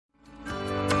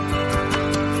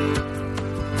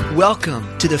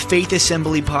Welcome to the Faith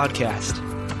Assembly Podcast.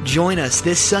 Join us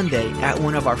this Sunday at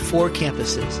one of our 4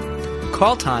 campuses.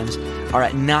 Call times are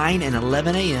at 9 and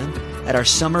 11 a.m. at our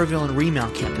Somerville and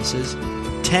Remount campuses,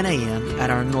 10 a.m. at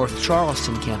our North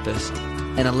Charleston campus,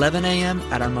 and 11 a.m.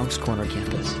 at our Moncks Corner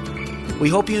campus. We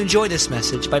hope you enjoy this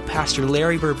message by Pastor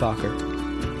Larry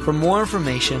Burbacher. For more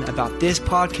information about this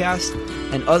podcast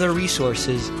and other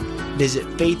resources, visit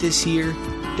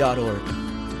faithishere.org.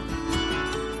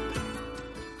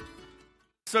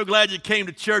 So glad you came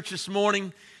to church this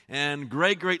morning, and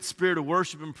great spirit of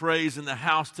worship and praise in the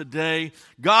house today.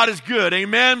 God is good,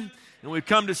 amen? And we've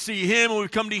come to see Him, and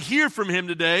we've come to hear from Him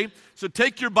today. So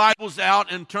take your Bibles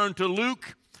out and turn to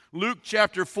Luke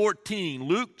chapter 14.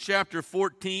 Luke chapter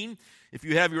 14. If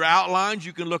you have your outlines,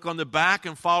 you can look on the back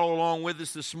and follow along with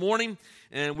us this morning.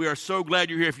 And we are so glad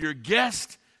you're here. If you're a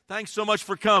guest, thanks so much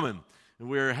for coming. And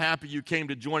we're happy you came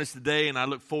to join us today, and I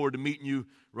look forward to meeting you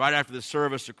right after the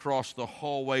service across the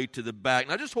hallway to the back.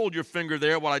 Now just hold your finger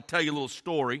there while I tell you a little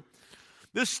story.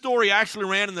 This story actually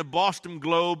ran in the Boston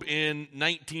Globe in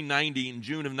 1990, in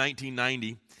June of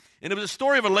 1990. And it was a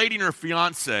story of a lady and her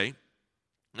fiancé.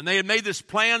 And they had made this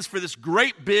plans for this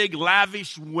great big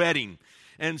lavish wedding.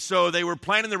 And so they were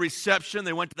planning the reception.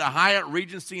 They went to the Hyatt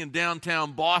Regency in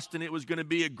downtown Boston. It was going to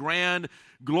be a grand,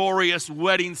 glorious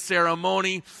wedding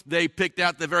ceremony. They picked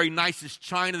out the very nicest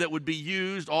china that would be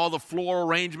used, all the floral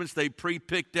arrangements they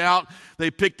pre-picked out.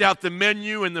 They picked out the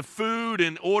menu and the food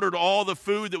and ordered all the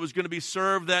food that was going to be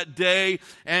served that day.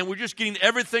 And we're just getting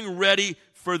everything ready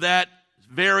for that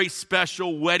very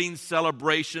special wedding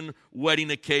celebration, wedding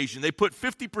occasion. They put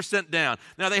 50% down.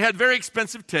 Now, they had very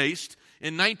expensive taste.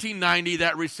 In 1990,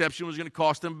 that reception was going to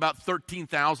cost them about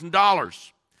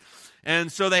 $13,000.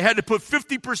 And so they had to put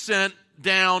 50%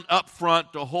 down up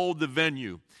front to hold the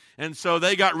venue. And so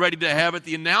they got ready to have it.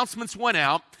 The announcements went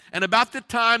out. And about the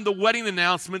time the wedding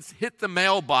announcements hit the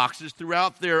mailboxes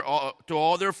throughout to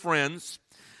all their friends,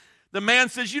 the man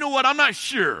says, you know what, I'm not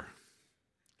sure.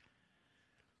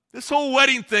 This whole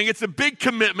wedding thing, it's a big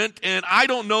commitment, and I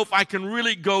don't know if I can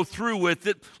really go through with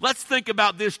it. Let's think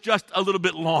about this just a little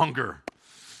bit longer.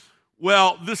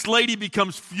 Well, this lady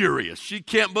becomes furious. She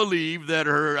can't believe that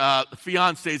her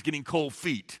fiancé is getting cold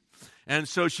feet. And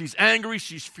so she's angry,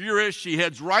 she's furious. She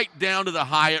heads right down to the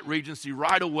Hyatt Regency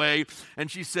right away,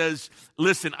 and she says,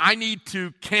 listen, I need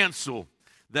to cancel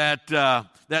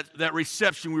that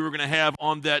reception we were going to have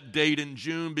on that date in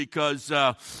June because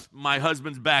my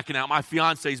husband's backing out. My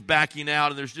fiance's backing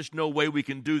out, and there's just no way we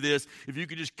can do this. If you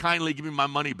could just kindly give me my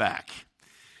money back.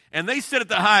 And they said at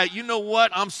the Hyatt, you know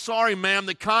what? I'm sorry, ma'am.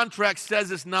 The contract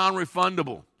says it's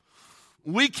non-refundable.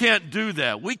 We can't do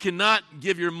that. We cannot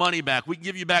give your money back. We can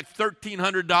give you back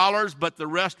 $1,300, but the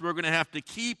rest we're going to have to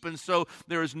keep. And so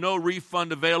there is no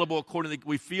refund available according to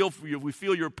we feel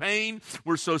your pain.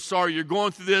 We're so sorry you're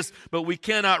going through this, but we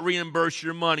cannot reimburse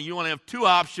your money. You only have 2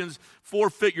 options: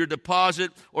 forfeit your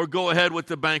deposit or go ahead with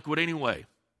the banquet anyway.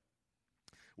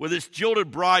 Well, this jilted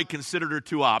bride considered her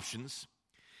 2 options.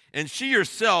 And she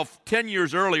herself, 10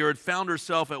 years earlier, had found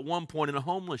herself at one point in a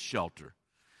homeless shelter.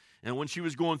 And when she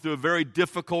was going through a very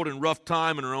difficult and rough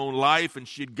time in her own life, and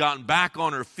she had gotten back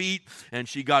on her feet, and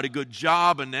she got a good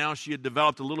job, and now she had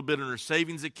developed a little bit in her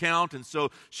savings account, and so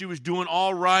she was doing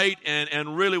all right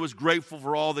and really was grateful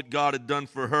for all that God had done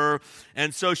for her.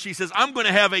 And so she says, I'm going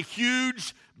to have a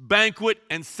huge banquet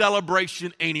and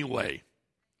celebration anyway.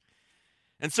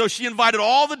 And so she invited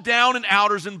all the down and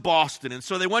outers in Boston. And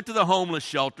so they went to the homeless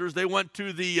shelters. They went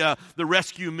to the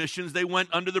rescue missions. They went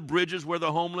under the bridges where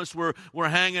the homeless were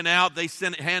hanging out. They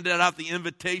handed out the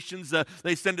invitations.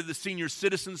 They sent to the senior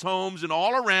citizens' homes. And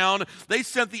all around, they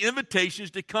sent the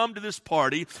invitations to come to this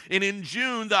party. And in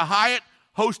June, the Hyatt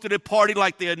hosted a party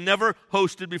like they had never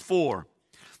hosted before.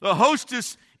 The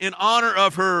hostess, in honor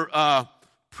of her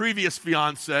previous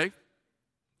fiancé,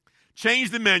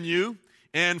 changed the menu.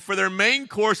 And for their main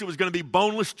course, it was going to be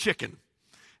boneless chicken.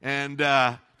 And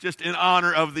just in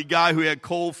honor of the guy who had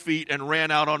cold feet and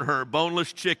ran out on her,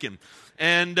 boneless chicken.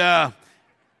 And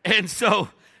so,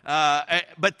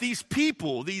 but these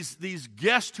people, these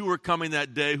guests who were coming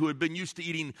that day, who had been used to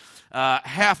eating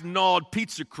half-gnawed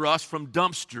pizza crust from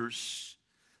dumpsters,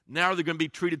 now they're going to be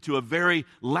treated to a very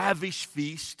lavish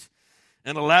feast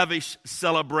and a lavish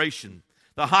celebration.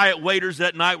 The Hyatt waiters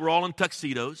that night were all in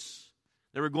tuxedos.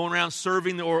 They were going around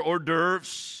serving the hors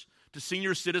d'oeuvres to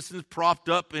senior citizens propped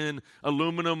up in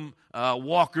aluminum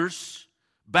walkers,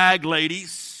 bag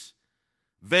ladies,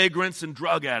 vagrants, and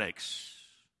drug addicts.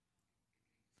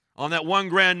 On that one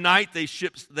grand night, they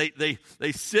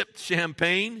sipped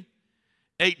champagne,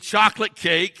 ate chocolate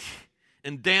cake,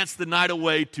 and danced the night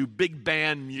away to big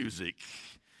band music.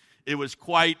 it was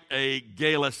quite a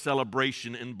gala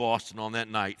celebration in Boston on that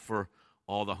night for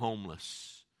all the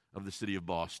homeless of the city of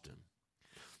Boston.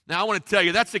 Now, I want to tell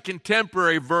you, that's a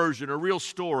contemporary version, a real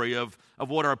story of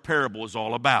what our parable is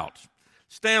all about.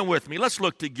 Stand with me. Let's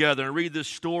look together and read this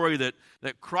story that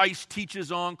Christ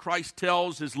teaches on, Christ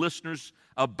tells his listeners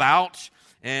about,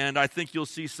 and I think you'll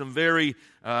see some very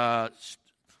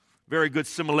good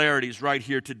similarities right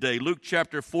here today. Luke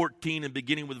chapter 14 and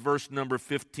beginning with verse number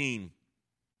 15.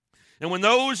 And when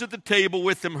those at the table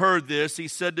with him heard this, he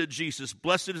said to Jesus,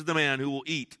 "Blessed is the man who will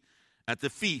eat at the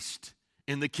feast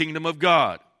in the kingdom of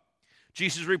God."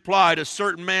 Jesus replied, "A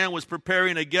certain man was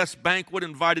preparing a guest banquet,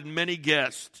 invited many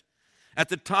guests. At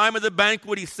the time of the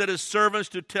banquet, he set his servants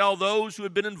to tell those who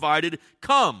had been invited,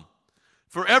 'Come,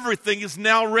 for everything is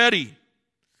now ready.'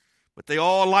 But they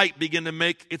all alike began to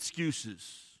make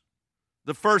excuses.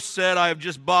 The first said, 'I have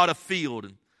just bought a field,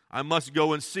 and I must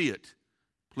go and see it.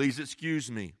 Please excuse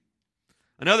me.'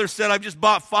 Another said, 'I've just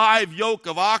bought 5 yoke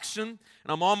of oxen,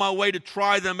 and I'm on my way to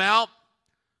try them out.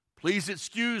 Please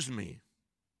excuse me.'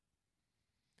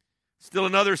 Still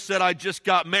another said, 'I just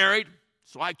got married,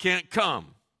 so I can't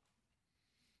come.'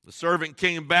 The servant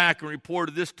came back and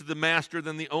reported this to the master.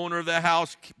 Then the owner of the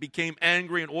house became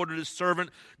angry and ordered his servant,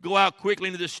 'Go out quickly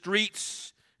into the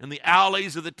streets and the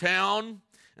alleys of the town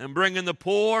and bring in the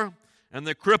poor and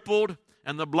the crippled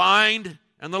and the blind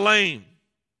and the lame.'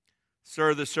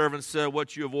 'Sir,' the servant said,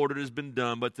 'what you have ordered has been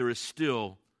done, but there is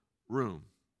still room.'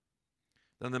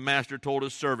 Then the master told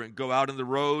his servant, 'Go out in the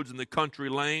roads and the country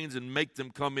lanes and make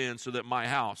them come in so that my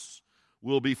house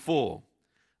will be full.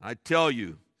 I tell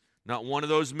you, not one of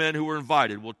those men who were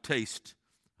invited will taste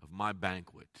of my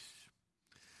banquet.'"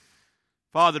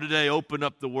 Father, today open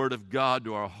up the Word of God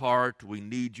to our heart. We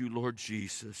need you, Lord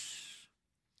Jesus.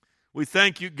 We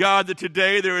thank you, God, that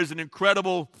today there is an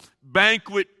incredible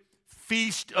banquet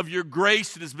feast of your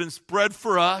grace that has been spread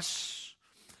for us.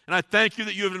 And I thank you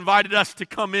that you have invited us to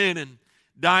come in and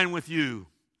dine with you.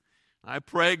 I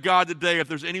pray, God, today if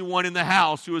there's anyone in the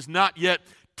house who has not yet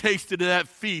tasted of that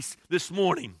feast this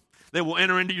morning, they will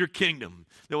enter into your kingdom.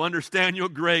 They'll understand your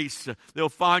grace. They'll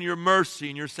find your mercy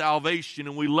and your salvation.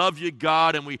 And we love you,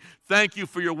 God, and we thank you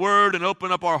for your word. And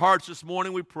open up our hearts this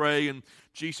morning, we pray, in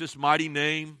Jesus' mighty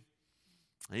name.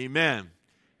 Amen.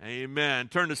 Amen.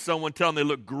 Turn to someone, tell them they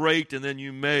look great, and then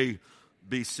you may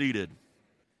be seated.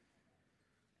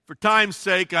 For time's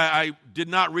sake, I did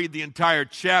not read the entire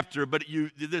chapter, but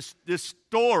this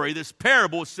story, this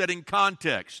parable is set in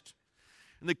context.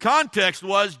 And the context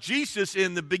was Jesus,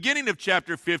 in the beginning of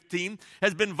chapter 15,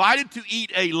 has been invited to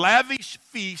eat a lavish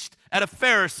feast at a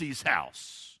Pharisee's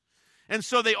house. And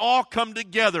so they all come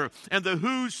together, and the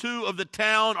who's who of the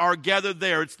town are gathered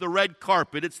there. It's the red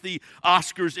carpet. It's the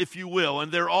Oscars, if you will.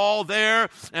 And they're all there,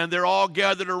 and they're all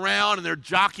gathered around, and they're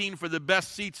jockeying for the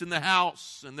best seats in the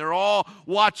house. And they're all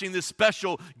watching this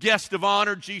special guest of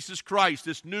honor, Jesus Christ,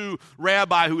 this new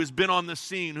rabbi who has been on the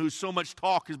scene, who so much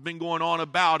talk has been going on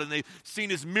about. And they've seen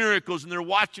his miracles, and they're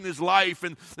watching his life.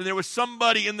 And there was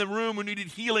somebody in the room who needed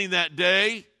healing that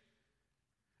day.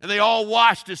 And they all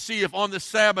watched to see if on the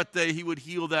Sabbath day he would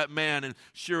heal that man. And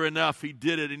sure enough, he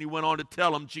did it. And he went on to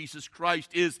tell him Jesus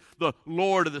Christ is the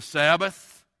Lord of the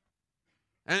Sabbath.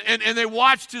 And they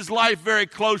watched his life very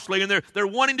closely. And they're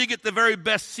wanting to get the very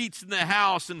best seats in the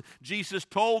house. And Jesus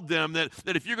told them that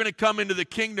if you're going to come into the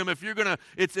kingdom,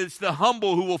 it's the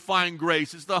humble who will find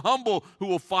grace. It's the humble who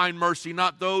will find mercy,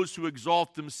 not those who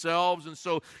exalt themselves. And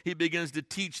so he begins to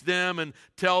teach them and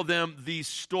tell them these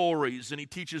stories. And he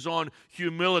teaches on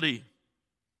humility.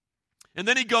 And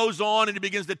then he goes on and he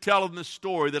begins to tell them the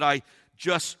story that I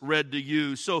just read to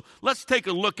you. So let's take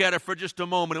a look at it for just a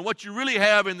moment. And what you really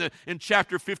have in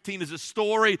chapter 15 is a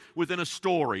story within a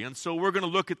story. And so we're going to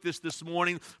look at this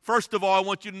morning. First of all, I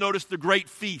want you to notice the great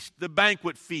feast, the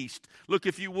banquet feast. Look,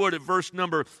 if you would, at verse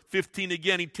number 15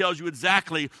 again. He tells you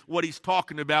exactly what he's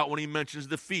talking about when he mentions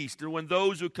the feast. And when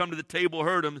those who come to the table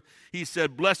heard him, he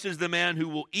said, "Blessed is the man who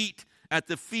will eat at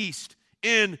the feast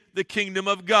in the kingdom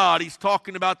of God." He's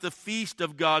talking about the feast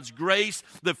of God's grace,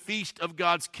 the feast of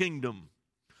God's kingdom.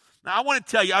 Now, I want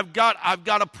to tell you, I've got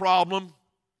a problem,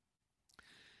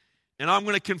 and I'm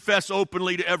going to confess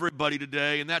openly to everybody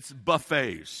today, and that's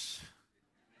buffets.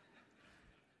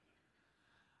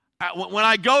 When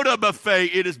I go to a buffet,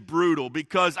 it is brutal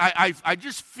because I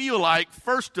just feel like,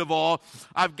 first of all,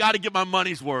 I've got to get my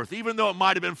money's worth. Even though it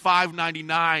might have been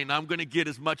 $5.99, I'm going to get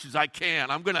as much as I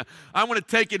can. I'm going to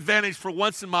take advantage for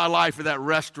once in my life of that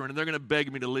restaurant, and they're going to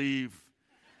beg me to leave.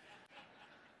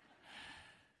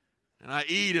 And I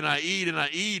eat and I eat and I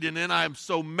eat, and then I'm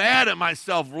so mad at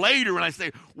myself later, and I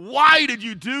say, why did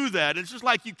you do that? It's just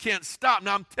like you can't stop.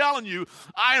 Now, I'm telling you,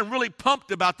 I am really pumped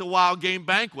about the Wild Game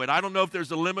Banquet. I don't know if there's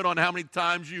a limit on how many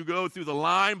times you go through the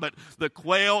line, but the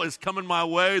quail is coming my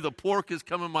way. The pork is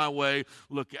coming my way.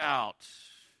 Look out.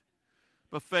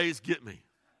 Buffets get me.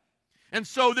 And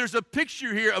so there's a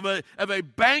picture here of a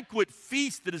banquet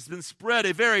feast that has been spread,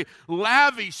 a very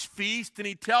lavish feast, and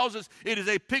he tells us it is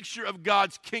a picture of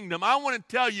God's kingdom. I want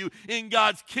to tell you, in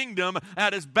God's kingdom,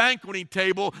 at his banqueting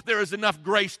table, there is enough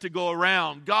grace to go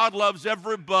around. God loves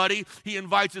everybody. He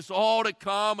invites us all to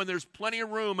come, and there's plenty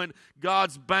of room in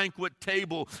God's banquet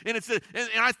table. And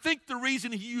I think the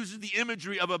reason he uses the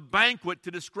imagery of a banquet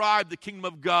to describe the kingdom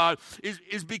of God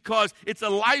is because it's a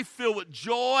life filled with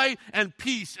joy and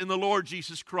peace in the Lord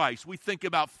Jesus Christ. We think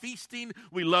about feasting,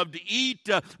 we love to eat,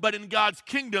 but in God's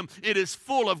kingdom, it is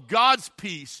full of God's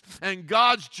peace and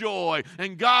God's joy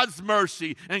and God's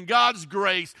mercy and God's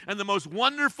grace, and the most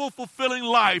wonderful, fulfilling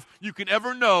life you can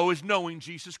ever know is knowing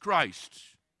Jesus Christ.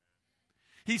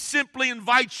 He simply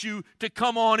invites you to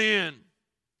come on in.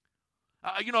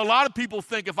 A lot of people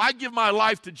think if I give my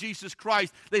life to Jesus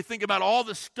Christ, they think about all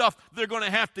the stuff they're going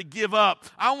to have to give up.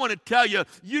 I want to tell you,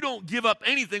 you don't give up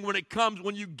anything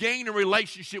when you gain a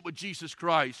relationship with Jesus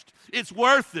Christ. It's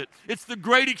worth it. It's the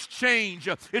great exchange.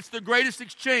 It's the greatest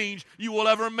exchange you will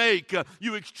ever make.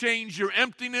 You exchange your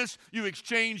emptiness. You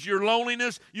exchange your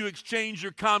loneliness. You exchange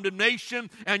your condemnation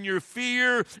and your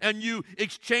fear, and you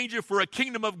exchange it for a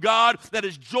kingdom of God that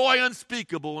is joy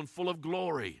unspeakable and full of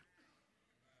glory.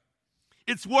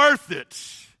 It's worth it.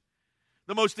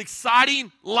 The most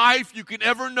exciting life you can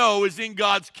ever know is in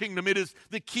God's kingdom. It is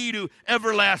the key to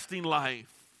everlasting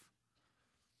life.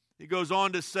 He goes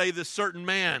on to say, this certain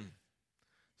man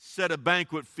set a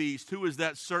banquet feast. Who is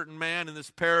that certain man in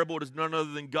this parable? It is none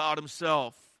other than God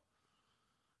himself.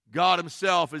 God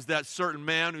himself is that certain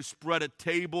man who spread a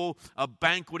table, a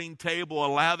banqueting table, a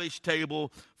lavish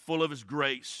table full of his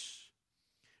grace.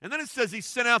 And then it says he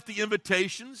sent out the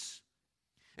invitations,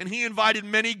 and he invited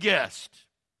many guests.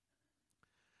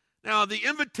 Now, the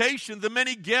invitation, the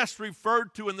many guests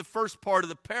referred to in the first part of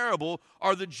the parable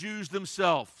are the Jews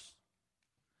themselves.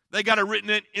 They got a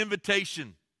written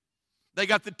invitation. They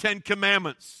got the 10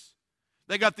 Commandments.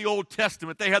 They got the Old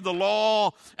Testament. They had the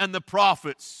law and the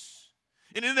prophets.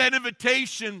 And in that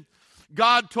invitation,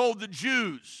 God told the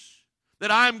Jews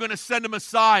that I'm going to send a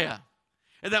Messiah,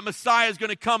 and that Messiah is going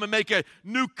to come and make a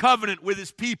new covenant with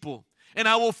his people. And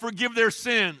I will forgive their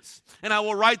sins, and I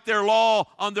will write their law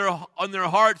on their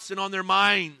hearts and on their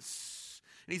minds.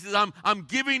 And he says, I'm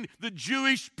giving the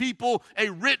Jewish people a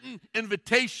written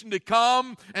invitation to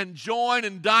come and join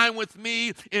and dine with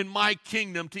me in my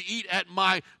kingdom, to eat at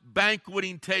my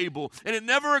banqueting table. And it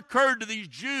never occurred to these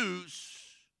Jews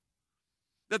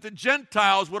that the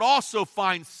Gentiles would also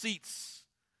find seats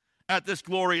at this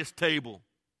glorious table.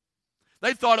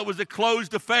 They thought it was a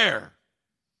closed affair.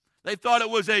 They thought it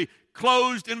was a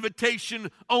closed invitation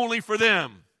only for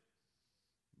them.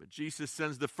 But Jesus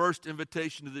sends the first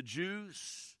invitation to the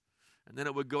Jews, and then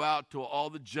it would go out to all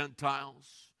the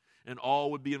Gentiles, and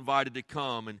all would be invited to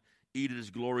come and eat at his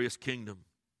glorious kingdom.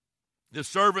 The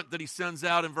servant that he sends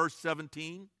out in verse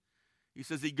 17, he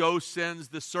says he sends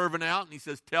the servant out, and he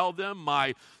says, tell them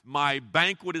my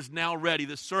banquet is now ready.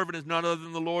 The servant is none other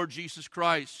than the Lord Jesus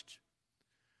Christ.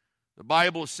 The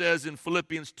Bible says in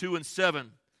Philippians 2:7,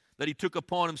 that he took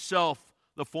upon himself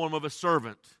the form of a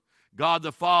servant. God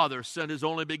the Father sent his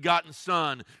only begotten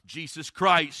Son, Jesus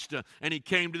Christ, and he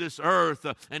came to this earth,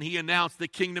 and he announced the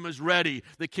kingdom is ready.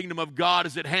 The kingdom of God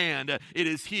is at hand. It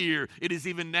is here. It is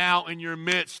even now in your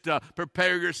midst.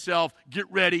 Prepare yourself.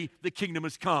 Get ready. The kingdom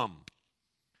has come.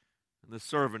 And the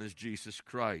servant is Jesus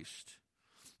Christ.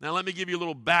 Now let me give you a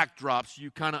little backdrop so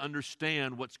you kind of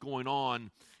understand what's going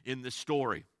on in this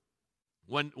story.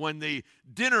 When the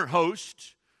dinner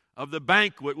host of the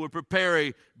banquet would prepare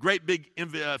a great big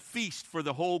feast for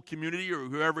the whole community or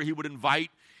whoever he would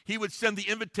invite, he would send the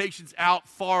invitations out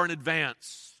far in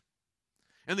advance.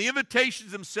 And the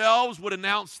invitations themselves would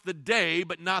announce the day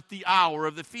but not the hour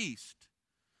of the feast.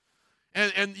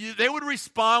 And they would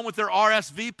respond with their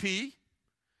RSVP,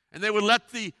 and they would let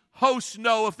the host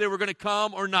know if they were going to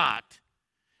come or not.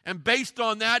 And based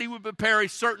on that, he would prepare a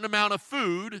certain amount of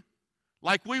food,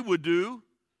 like we would do,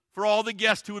 for all the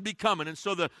guests who would be coming. And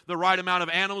so the right amount of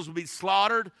animals would be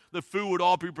slaughtered. The food would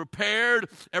all be prepared.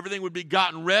 Everything would be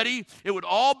gotten ready. It would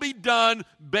all be done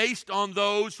based on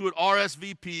those who had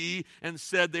RSVP and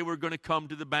said they were going to come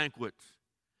to the banquet.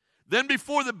 Then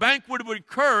before the banquet would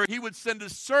occur, he would send a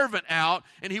servant out,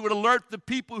 and he would alert the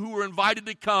people who were invited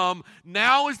to come.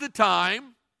 Now is the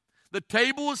time. The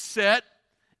table is set,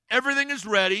 Everything is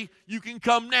ready. You can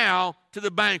come now to the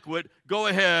banquet. Go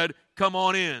ahead, come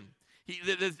on in.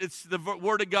 The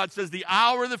Word of God says the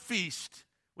hour of the feast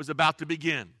was about to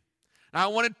begin. Now, I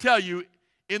want to tell you,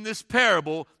 in this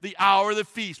parable, the hour of the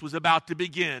feast was about to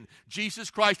begin. Jesus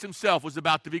Christ himself was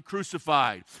about to be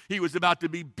crucified. He was about to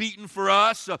be beaten for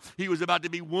us. He was about to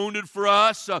be wounded for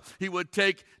us. He would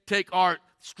take our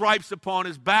stripes upon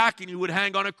his back, and he would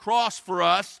hang on a cross for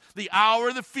us. The hour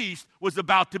of the feast was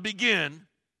about to begin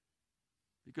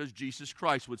because Jesus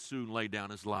Christ would soon lay down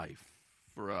his life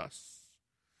for us.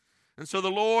 And so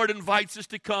the Lord invites us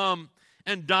to come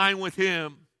and dine with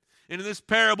him. And in this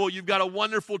parable, you've got a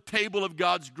wonderful table of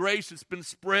God's grace that's been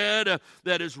spread,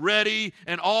 that is ready.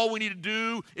 And all we need to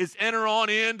do is enter on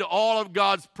into all of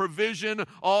God's provision,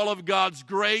 all of God's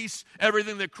grace,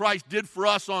 everything that Christ did for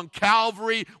us on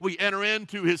Calvary. We enter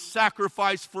into his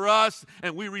sacrifice for us,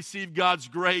 and we receive God's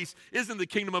grace. Isn't the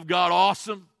kingdom of God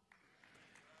awesome?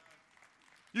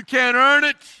 You can't earn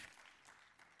it.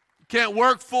 You can't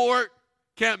work for it.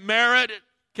 Can't merit it.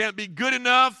 Can't be good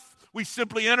enough. We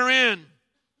simply enter in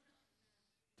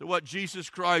to what Jesus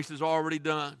Christ has already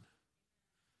done.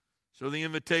 So the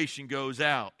invitation goes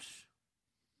out.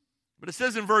 But it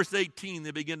says in verse 18,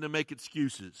 they begin to make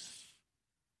excuses.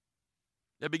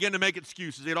 They begin to make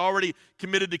excuses. They'd already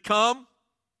committed to come.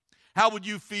 How would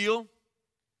you feel?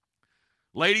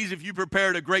 Ladies, if you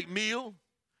prepared a great meal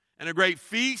and a great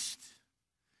feast,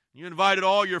 you invited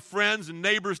all your friends and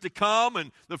neighbors to come,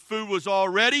 and the food was all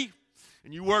ready,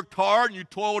 and you worked hard, and you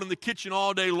toiled in the kitchen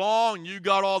all day long, and you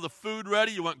got all the food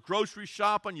ready. You went grocery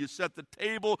shopping. You set the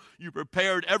table. You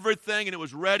prepared everything, and it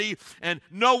was ready, and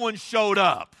no one showed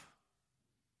up.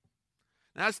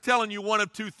 Now, that's telling you one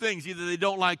of two things. Either they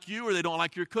don't like you or they don't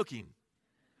like your cooking.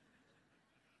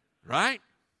 Right?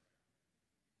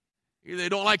 Either they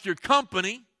don't like your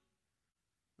company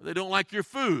or they don't like your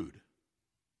food.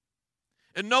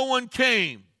 And no one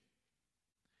came.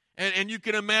 And you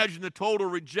can imagine the total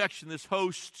rejection this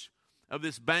host of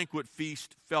this banquet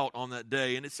feast felt on that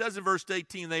day. And it says in verse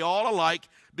 18, they all alike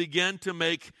began to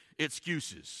make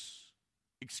excuses.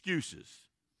 Excuses.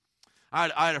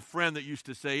 I had a friend that used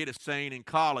to say, he had a saying in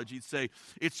college, he'd say,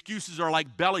 excuses are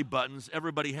like belly buttons,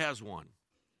 everybody has one.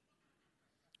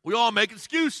 We all make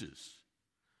excuses.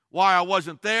 Why I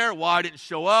wasn't there, why I didn't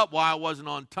show up, why I wasn't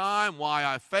on time, why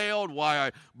I failed, why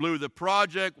I blew the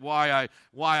project, why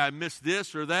I missed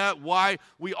this or that. Why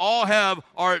we all have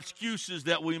our excuses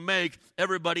that we make.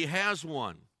 Everybody has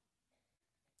one.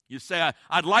 You say,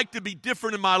 I'd like to be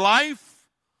different in my life,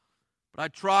 but I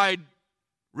tried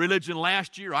religion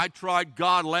last year, I tried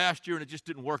God last year, and it just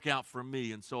didn't work out for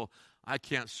me, and so I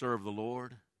can't serve the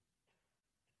Lord.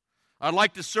 I'd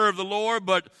like to serve the Lord,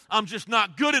 but I'm just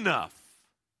not good enough.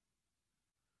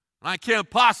 I can't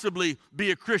possibly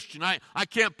be a Christian. I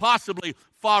can't possibly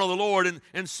follow the Lord.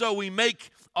 And so we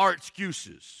make our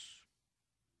excuses.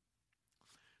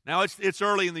 Now, it's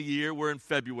early in the year. We're in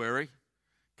February.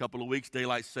 A couple of weeks,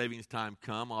 daylight savings time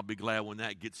come. I'll be glad when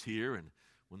that gets here and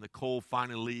when the cold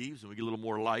finally leaves and we get a little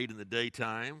more light in the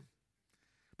daytime.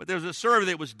 But there's a survey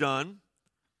that was done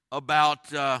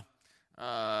about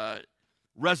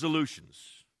resolutions.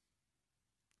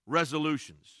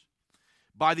 Resolutions.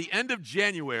 By the end of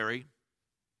January,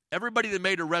 everybody that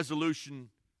made a resolution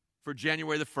for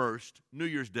January the 1st, New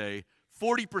Year's Day,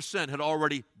 40% had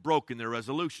already broken their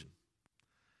resolution.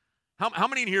 How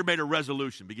many in here made a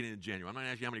resolution beginning of January? I'm not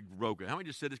asking you how many broke it. How many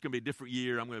just said it's going to be a different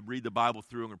year, I'm going to read the Bible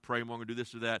through, I'm going to pray more, I'm going to do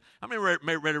this or that? How many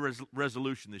made a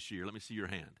resolution this year? Let me see your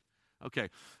hand. Okay.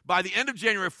 By the end of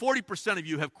January, 40% of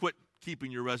you have quit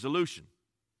keeping your resolution.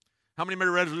 How many made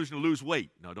a resolution to lose weight?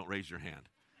 No, don't raise your hand.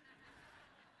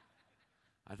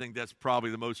 I think that's probably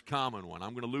the most common one.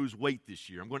 I'm going to lose weight this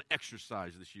year. I'm going to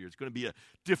exercise this year. It's going to be a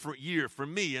different year for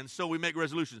me. And so we make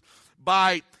resolutions.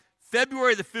 By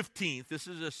February the 15th, this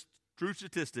is a true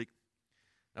statistic,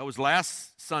 that was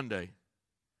last Sunday,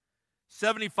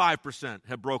 75%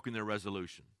 have broken their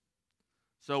resolution.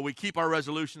 So we keep our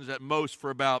resolutions at most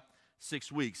for about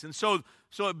 6 weeks. And so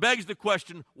it begs the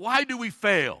question, why do we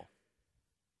fail?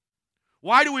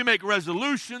 Why do we make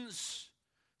resolutions,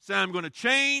 say I'm going to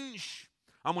change,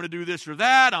 I'm going to do this or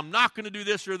that, I'm not going to do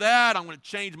this or that, I'm going to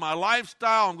change my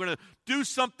lifestyle, I'm going to do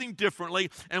something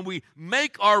differently, and we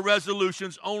make our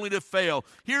resolutions only to fail.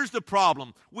 Here's the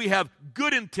problem. We have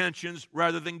good intentions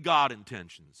rather than God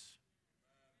intentions.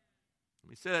 Let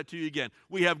me say that to you again.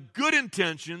 We have good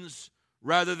intentions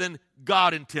rather than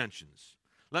God intentions.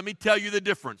 Let me tell you the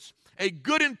difference. A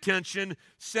good intention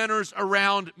centers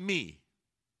around me.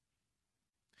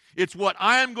 It's what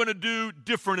I am going to do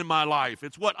different in my life.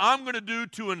 It's what I'm going to do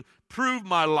to improve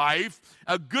my life.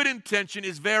 A good intention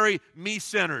is very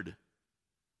me-centered.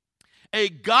 A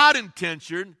God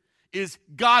intention is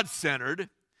God-centered,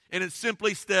 and it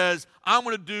simply says, I'm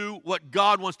going to do what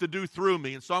God wants to do through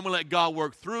me. And so I'm going to let God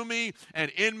work through me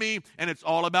and in me, and it's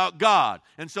all about God.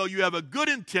 And so you have a good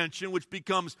intention, which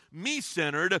becomes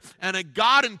me-centered, and a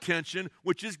God intention,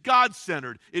 which is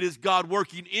God-centered. It is God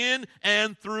working in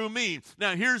and through me.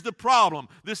 Now, here's the problem.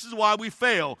 This is why we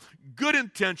fail. Good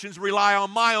intentions rely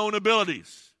on my own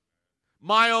abilities,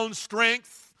 my own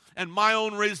strength, and my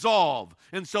own resolve.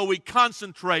 And so we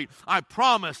concentrate. I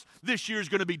promise this year is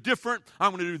going to be different.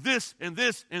 I'm going to do this and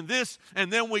this and this.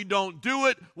 And then we don't do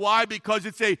it. Why? Because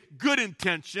it's a good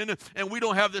intention and we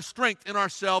don't have the strength in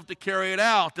ourselves to carry it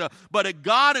out. But a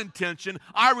God intention,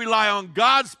 I rely on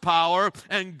God's power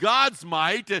and God's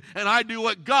might, and I do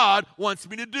what God wants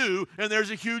me to do. And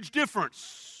there's a huge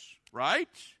difference, right?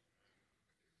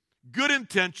 Good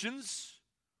intentions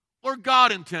or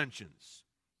God intentions.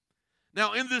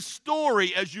 Now, in this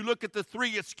story, as you look at the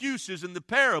three excuses in the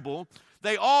parable,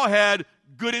 they all had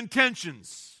good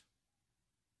intentions.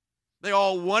 They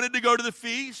all wanted to go to the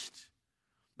feast.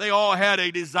 They all had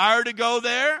a desire to go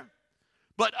there.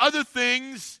 But other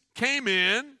things came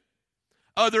in,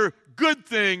 other good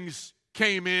things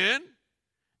came in,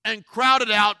 and crowded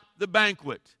out the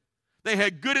banquet. They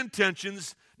had good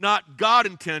intentions, not God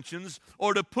intentions,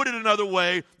 or to put it another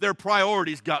way, their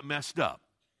priorities got messed up.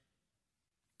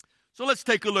 So let's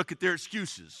take a look at their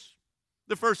excuses.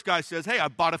 The first guy says, hey, I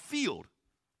bought a field,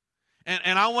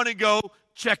 and I want to go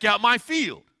check out my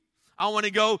field. I want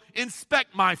to go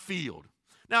inspect my field.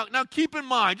 Now keep in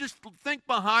mind, just think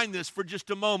behind this for just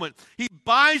a moment. He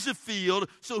buys a field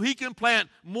so he can plant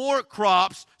more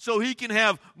crops, so he can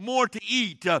have more to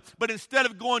eat. But instead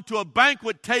of going to a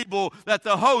banquet table that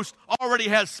the host already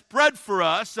has spread for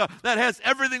us, that has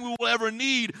everything we will ever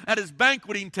need at his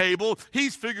banqueting table,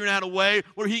 he's figuring out a way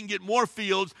where he can get more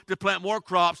fields to plant more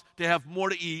crops, to have more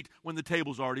to eat when the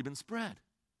table's already been spread.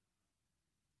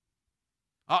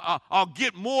 I'll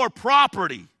get more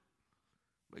property.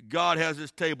 But God has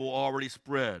his table already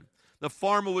spread. The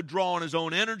farmer would draw on his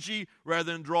own energy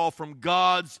rather than draw from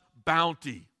God's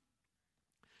bounty.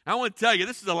 I want to tell you,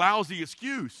 this is a lousy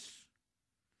excuse.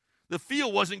 The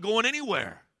field wasn't going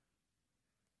anywhere.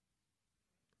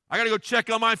 I got to go check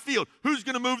on my field. Who's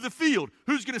going to move the field?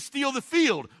 Who's going to steal the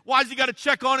field? Why's he got to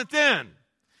check on it then?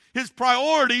 His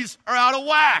priorities are out of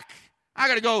whack. I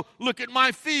got to go look at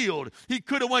my field. He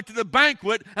could have went to the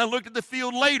banquet and looked at the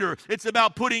field later. It's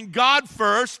about putting God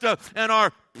first and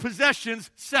our possessions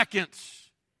second.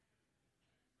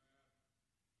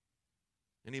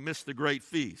 And he missed the great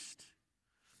feast.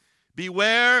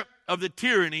 Beware of the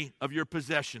tyranny of your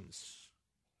possessions.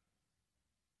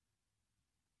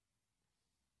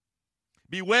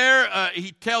 Beware,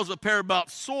 he tells a pair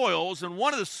about soils, and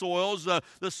one of the soils,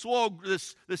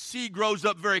 the seed grows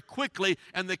up very quickly,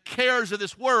 and the cares of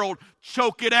this world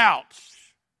choke it out.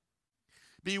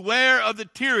 Beware of the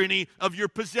tyranny of your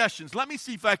possessions. Let me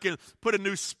see if I can put a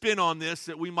new spin on this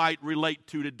that we might relate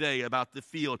to today about the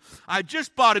field. I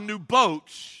just bought a new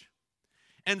boat,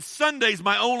 and Sunday's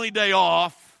my only day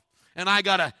off, and I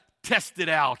got to test it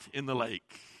out in the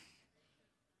lake.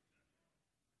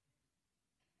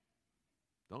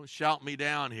 Don't shout me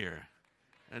down here.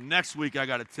 And next week I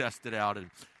got to test it out. And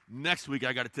next week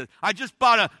I got to test. I just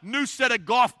bought a new set of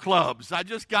golf clubs. I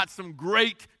just got some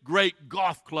great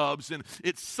golf clubs. And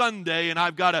it's Sunday and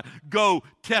I've got to go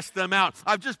test them out.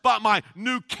 I've just bought my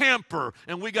new camper.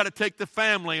 And we got to take the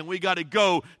family and we got to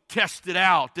go test it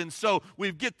out. And so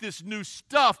we get this new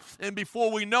stuff. And before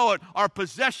we know it, our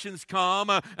possessions come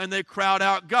and they crowd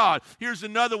out God. Here's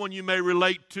another one you may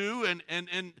relate to.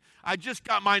 And I just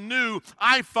got my new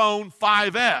iPhone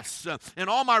 5S, and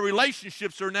all my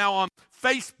relationships are now on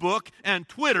Facebook and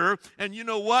Twitter, and you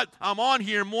know what? I'm on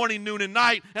here morning, noon, and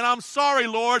night, and I'm sorry,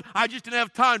 Lord, I just didn't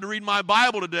have time to read my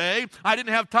Bible today. I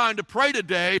didn't have time to pray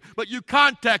today, but you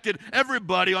contacted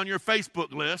everybody on your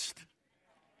Facebook list.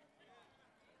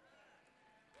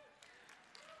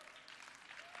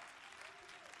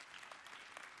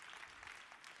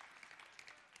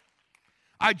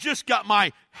 I just got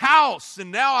my house,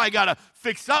 and now I got to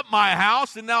fix up my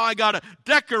house, and now I got to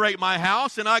decorate my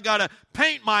house, and I got to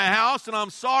paint my house, and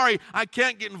I'm sorry I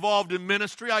can't get involved in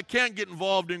ministry. I can't get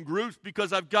involved in groups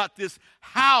because I've got this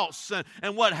house.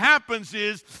 And what happens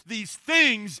is these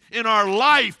things in our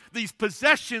life, these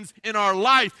possessions in our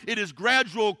life, it is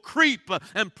gradual creep,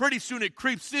 and pretty soon it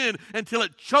creeps in until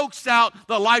it chokes out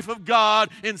the life of God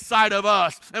inside of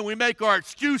us. And we make our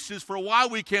excuses for why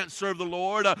we can't serve the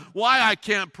Lord, why I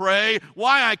can't pray,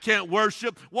 why I can't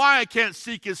worship, why I can't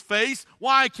seek his face,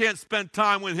 why I can't spend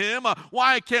time with him,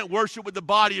 why I can't worship with the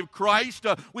body of Christ.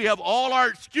 We have all our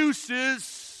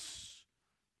excuses.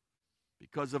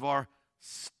 because of our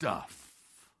stuff,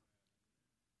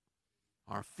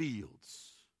 our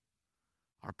fields,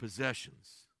 our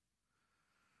possessions.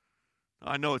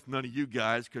 I know it's none of you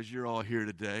guys because you're all here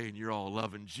today and you're all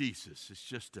loving Jesus. It's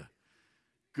just a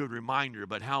good reminder,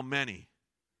 but how many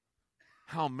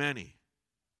have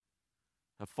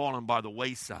fallen by the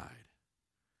wayside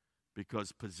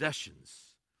because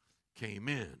possessions came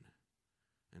in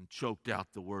and choked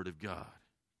out the Word of God?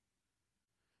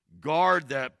 Guard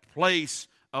that place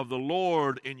of the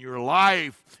Lord in your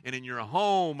life and in your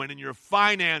home and in your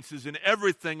finances and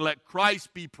everything. Let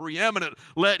Christ be preeminent.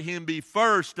 Let Him be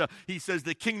first. He says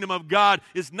the kingdom of God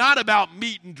is not about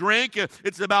meat and drink.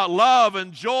 It's about love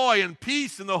and joy and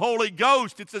peace and the Holy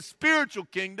Ghost. It's a spiritual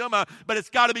kingdom, but it's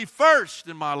got to be first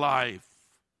in my life.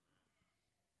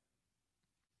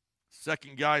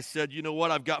 Second guy said, you know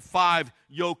what, I've got 5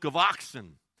 yoke of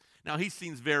oxen. Now, he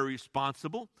seems very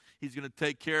responsible. He's going to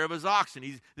take care of his oxen.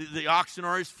 The oxen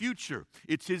are his future.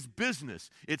 It's his business.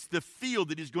 It's the field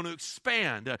that he's going to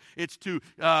expand. It's to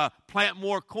plant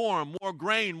more corn, more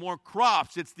grain, more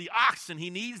crops. It's the oxen.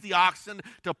 He needs the oxen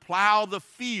to plow the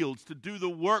fields, to do the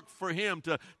work for him,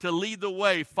 to lead the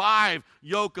way. 5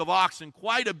 yoke of oxen.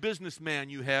 Quite a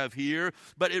businessman you have here,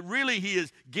 but he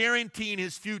is guaranteeing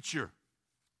his future.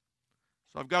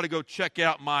 So I've got to go check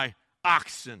out my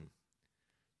oxen.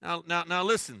 Now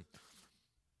listen.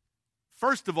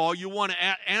 First of all, you want to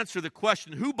answer the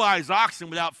question, who buys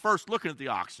oxen without first looking at the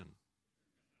oxen?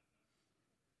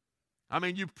 I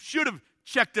mean, you should have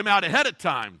checked them out ahead of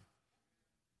time.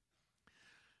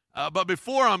 But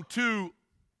before I'm too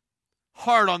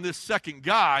hard on this second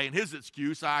guy and his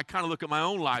excuse, I kind of look at my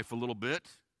own life a little bit.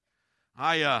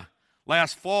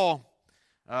 Last fall,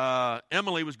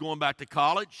 Emily was going back to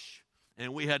college,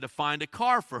 and we had to find a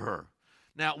car for her.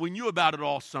 Now, we knew about it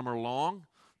all summer long,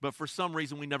 but for some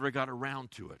reason we never got around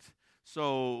to it.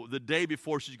 So the day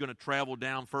before she's going to travel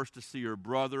down first to see her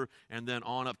brother and then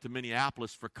on up to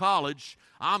Minneapolis for college,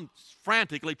 I'm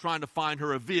frantically trying to find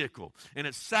her a vehicle. And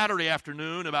it's Saturday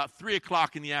afternoon, about 3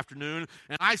 o'clock in the afternoon,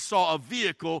 and I saw a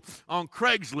vehicle on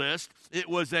Craigslist. It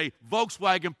was a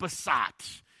Volkswagen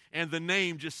Passat. And the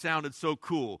name just sounded so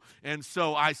cool. And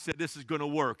so I said, this is going to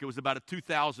work. It was about a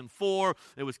 2004.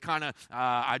 It was kind of,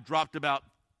 I dropped about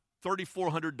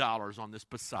 $3,400 on this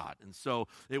Passat. And so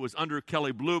it was under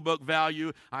Kelley Blue Book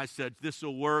value. I said, this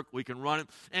will work. We can run it.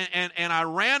 And I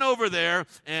ran over there,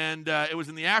 and it was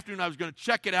in the afternoon. I was going to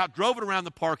check it out, drove it around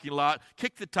the parking lot,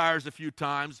 kicked the tires a few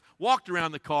times, walked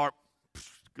around the car.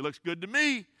 It looks good to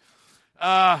me.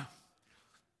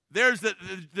 There's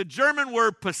the German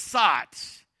word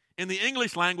Passat. In the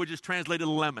English language, is translated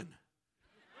lemon.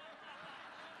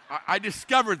 I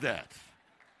discovered that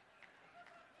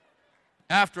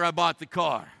after I bought the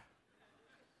car.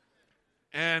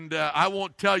 And I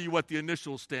won't tell you what the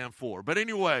initials stand for. But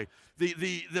anyway,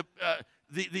 they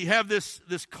have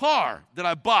this car that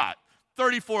I bought,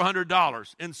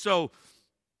 $3,400. And so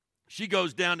she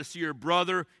goes down to see her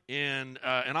brother, and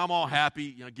I'm all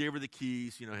happy. Gave her the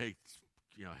keys. Hey,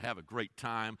 have a great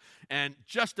time. And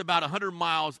just about 100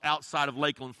 miles outside of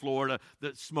Lakeland, Florida,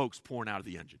 the smoke's pouring out of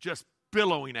the engine, just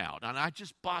billowing out. And I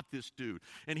just bought this dude.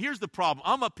 And here's the problem.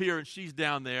 I'm up here and she's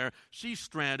down there. She's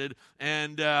stranded.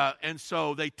 And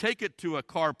so they take it to a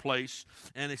car place,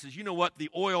 and they says, you know what? The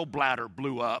oil bladder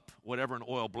blew up, whatever an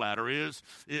oil bladder is.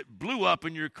 It blew up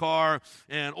in your car,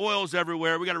 and oil's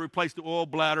everywhere. We got to replace the oil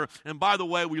bladder. And by the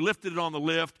way, we lifted it on the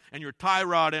lift, and your tie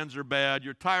rod ends are bad.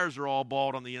 Your tires are all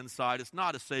bald on the inside. It's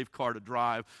not a safe car to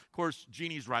drive. Of course,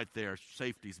 Jeannie's right there.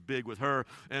 Safety's big with her.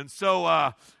 And so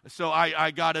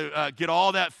I got to get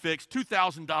all that fixed.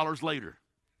 $2,000 later,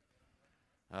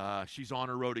 she's on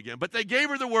her road again. But they gave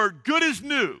her the word good as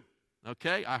new.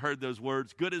 Okay, I heard those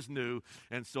words, good as new,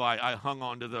 and so I hung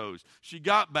on to those. She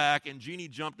got back, and Jeannie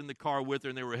jumped in the car with her,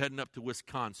 and they were heading up to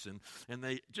Wisconsin. And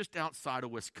they just outside of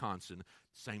Wisconsin,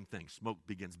 same thing. Smoke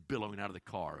begins billowing out of the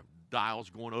car. Dials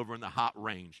going over in the hot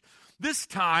range. This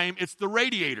time, it's the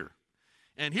radiator.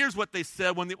 And here's what they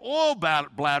said. When the oil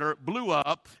bladder blew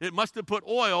up, it must have put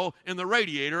oil in the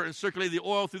radiator and circulated the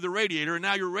oil through the radiator, and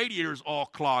now your radiator is all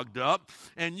clogged up,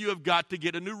 and you have got to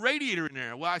get a new radiator in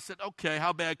there. Well, I said, okay,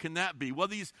 how bad can that be? Well,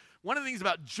 one of the things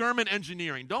about German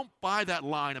engineering, don't buy that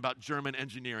line about German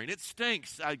engineering. It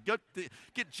stinks.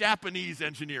 Get Japanese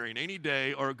engineering any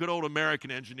day, or good old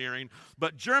American engineering.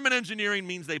 But German engineering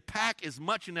means they pack as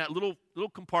much in that little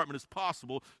compartment as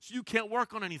possible so you can't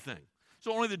work on anything.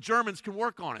 So only the Germans can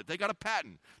work on it. They got a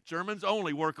patent. Germans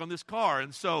only work on this car.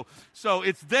 And so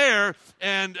it's there,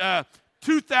 and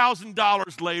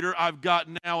 $2,000 later, I've got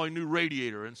now a new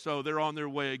radiator, and so they're on their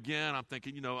way again. I'm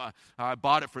thinking, I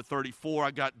bought it for $34.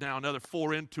 I got now another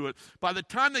 $4 into it. By the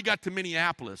time they got to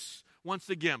Minneapolis,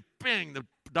 once again, bing, the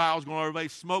dial's going over,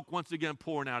 smoke once again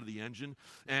pouring out of the engine,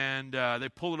 and they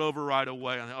pull it over right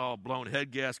away. And blown head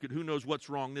gasket. Who knows what's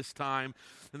wrong this time?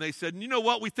 And they said, you know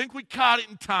what? We think we caught it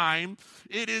in time.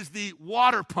 It is the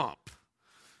water pump.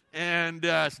 And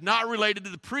it's not related to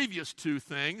the previous two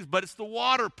things, but it's the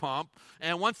water pump.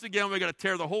 And once again, we got to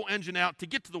tear the whole engine out to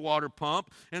get to the water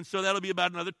pump. And so that'll be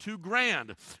about another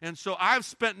 $2,000. And so I've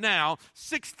spent now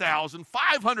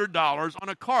 $6,500 on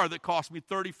a car that cost me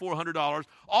 $3,400,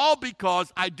 all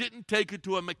because I didn't take it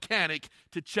to a mechanic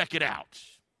to check it out.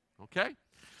 Okay?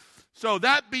 So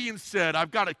that being said,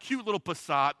 I've got a cute little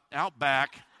Passat out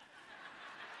back,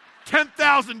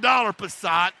 $10,000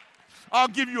 Passat. I'll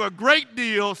give you a great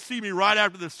deal. See me right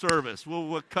after the service.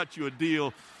 We'll cut you a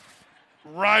deal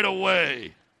right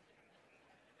away.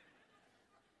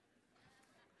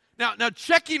 Now,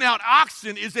 checking out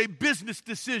oxen is a business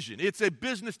decision. It's a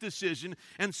business decision.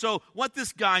 And so what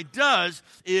this guy does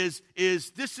is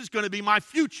this is going to be my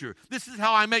future. This is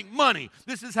how I make money.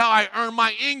 This is how I earn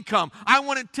my income. I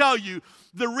want to tell you,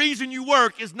 the reason you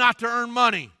work is not to earn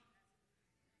money.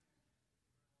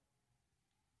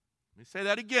 Let me say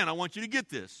that again. I want you to get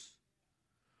this.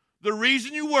 The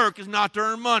reason you work is not to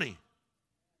earn money.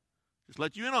 Just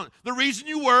let you in on it. The reason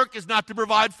you work is not to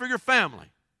provide for your family,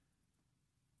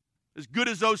 as good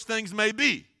as those things may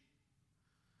be.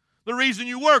 The reason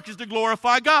you work is to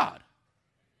glorify God.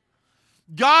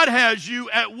 God has you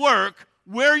at work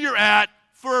where you're at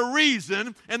for a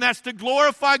reason, and that's to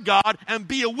glorify God and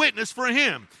be a witness for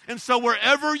Him. And so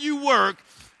wherever you work,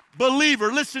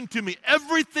 believer, listen to me.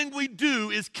 Everything we do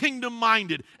is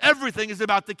kingdom-minded. Everything is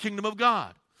about the kingdom of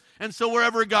God. And so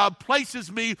wherever God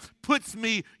places me, puts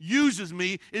me, uses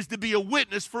me, is to be a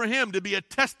witness for Him, to be a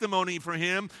testimony for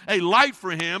Him, a light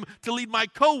for Him, to lead my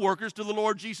co-workers to the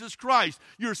Lord Jesus Christ.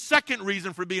 Your second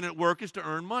reason for being at work is to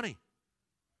earn money.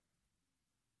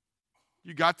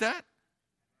 You got that?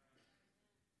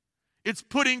 It's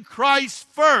putting Christ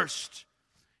first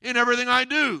in everything I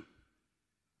do.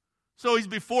 So He's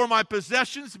before my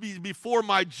possessions, He's before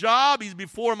my job, He's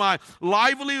before my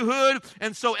livelihood.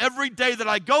 And so every day that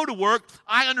I go to work,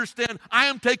 I understand I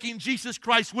am taking Jesus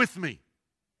Christ with me.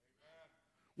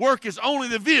 Work is only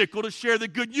the vehicle to share the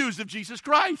good news of Jesus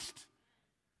Christ.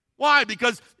 Why?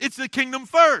 Because it's the kingdom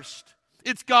first.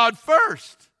 It's God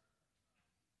first.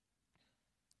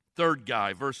 Third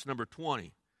guy, verse number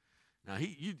 20. Now,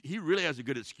 he really has a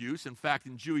good excuse. In fact,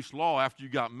 in Jewish law, after you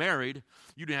got married,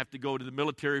 you didn't have to go to the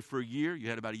military for a year. You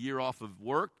had about a year off of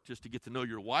work just to get to know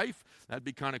your wife. That'd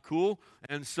be kind of cool.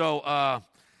 And so,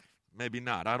 maybe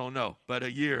not. I don't know. But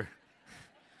a year.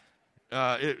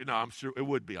 I'm sure it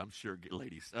would be. I'm sure,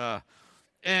 ladies.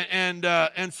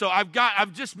 And so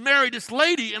I've just married this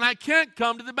lady, and I can't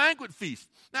come to the banquet feast.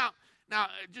 Now,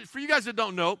 just for you guys that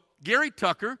don't know, Gary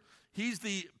Tucker, he's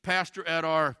the pastor at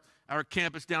our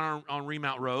campus down on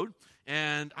Remount Road.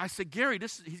 And I said, Gary,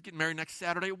 he's getting married next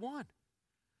Saturday at 1.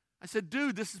 I said,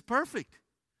 dude, this is perfect.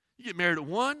 You get married at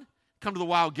 1, come to the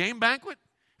Wild Game Banquet,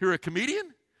 you're a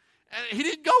comedian. And he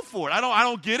didn't go for it. I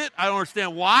don't get it. I don't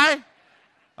understand why.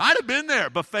 I'd have been there.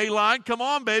 Buffet line, come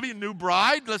on, baby, new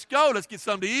bride, let's go. Let's get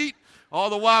something to eat. All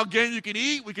the wild game you can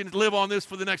eat, we can live on this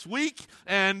for the next week.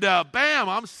 And bam,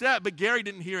 I'm set. But Gary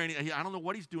didn't hear any. I don't know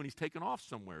what he's doing. He's taking off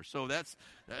somewhere. So that's...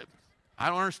 I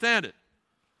don't understand it.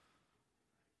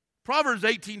 Proverbs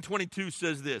 18:22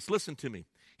 says this. Listen to me.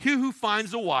 He who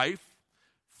finds a wife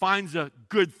finds a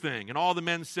good thing. And all the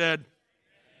men said,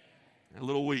 a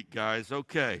little weak, guys.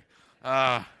 Okay.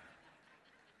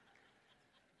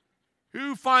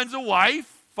 Who finds a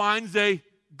wife finds a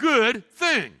good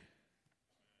thing.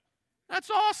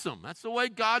 That's awesome. That's the way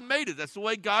God made it. That's the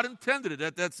way God intended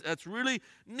it. That's really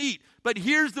neat. But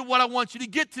here's what I want you to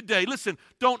get today. Listen,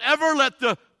 don't ever let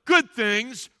the good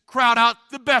things crowd out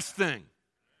the best thing.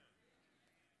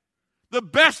 The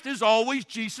best is always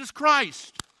Jesus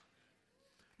Christ.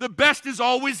 The best is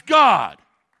always God.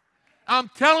 I'm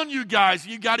telling you guys,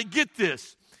 you got to get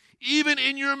this. Even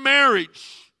in your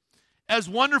marriage, as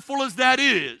wonderful as that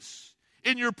is,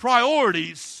 in your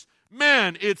priorities,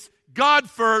 man, it's God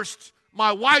first,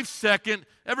 my wife second,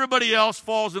 everybody else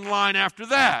falls in line after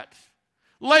that.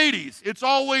 Ladies, it's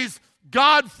always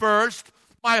God first,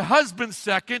 my husband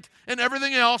second, and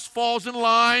everything else falls in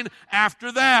line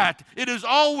after that. It is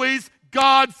always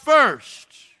God first.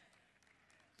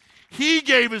 He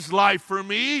gave his life for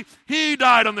me. He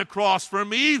died on the cross for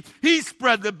me. He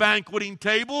spread the banqueting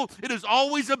table. It is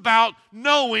always about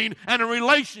knowing and a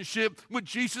relationship with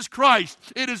Jesus Christ.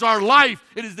 It is our life.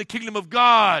 It is the kingdom of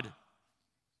God.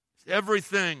 It's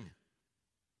everything.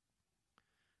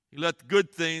 He let the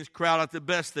good things crowd out the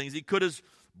best things. He could have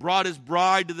brought his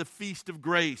bride to the feast of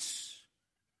grace.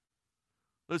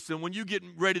 Listen, when you get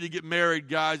ready to get married,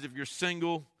 guys, if you're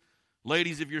single,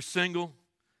 ladies, if you're single,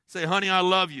 say, honey, I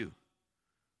love you,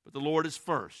 but the Lord is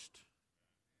first.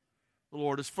 The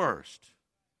Lord is first.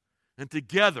 And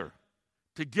together,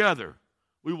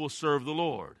 we will serve the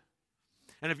Lord.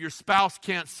 And if your spouse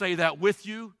can't say that with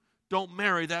you, don't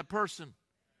marry that person.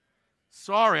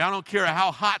 Sorry, I don't care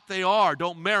how hot they are.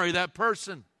 Don't marry that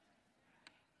person.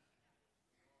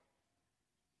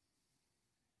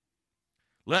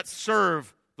 Let's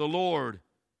serve the Lord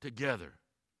together.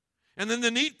 And then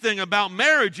the neat thing about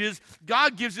marriage is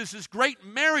God gives us this great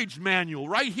marriage manual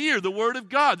right here, the Word of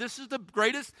God. This is the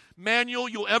greatest manual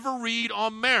you'll ever read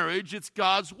on marriage. It's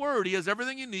God's Word. He has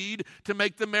everything you need to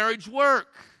make the marriage work.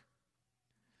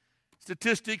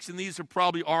 Statistics, and these are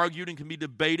probably argued and can be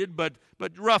debated, but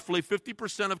roughly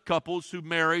 50% of couples who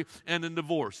marry end in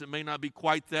divorce. It may not be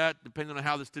quite that, depending on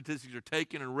how the statistics are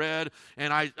taken and read.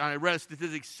 And I read a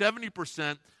statistic,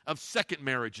 70% of second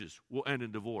marriages will end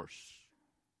in divorce.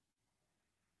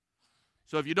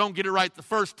 So if you don't get it right the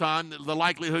first time, the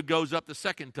likelihood goes up the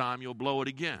second time, you'll blow it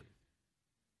again.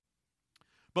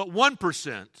 But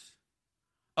 1%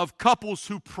 of couples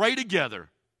who pray together,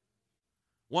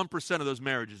 1% of those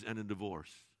marriages end in divorce.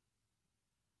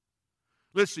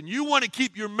 Listen, you want to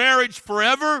keep your marriage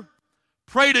forever?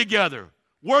 Pray together.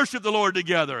 Worship the Lord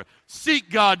together. Seek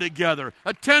God together.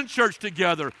 Attend church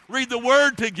together. Read the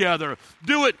Word together.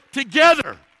 Do it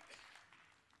together.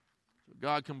 So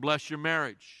God can bless your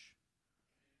marriage.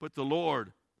 Put the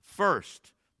Lord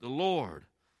first. The Lord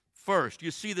first.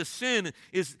 You see, the sin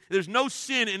is, there's no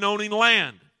sin in owning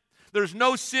land. There's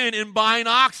no sin in buying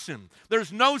oxen.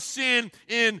 There's no sin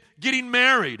in getting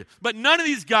married. But none of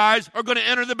these guys are going to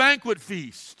enter the banquet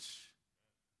feast.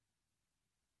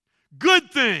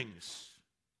 Good things,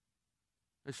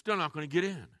 they're still not going to get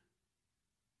in.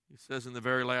 He says in the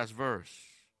very last verse,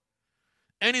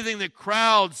 anything that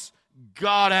crowds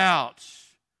God out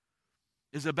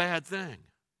is a bad thing,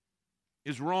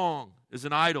 is wrong, is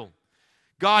an idol.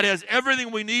 God has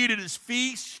everything we need at His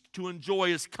feast to enjoy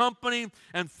His company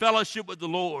and fellowship with the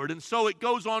Lord. And so it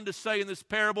goes on to say in this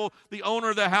parable, the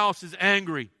owner of the house is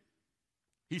angry.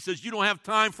 He says, you don't have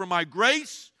time for my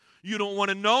grace. You don't want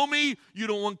to know me. You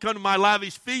don't want to come to my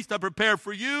lavish feast I prepared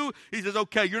for you. He says,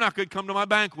 okay, you're not going to come to my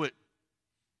banquet.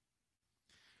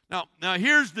 Now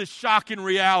here's the shocking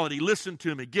reality. Listen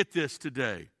to me. Get this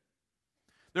today.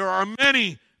 There are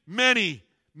many, many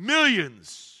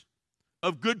millions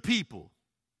of good people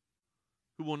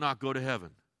who will not go to heaven.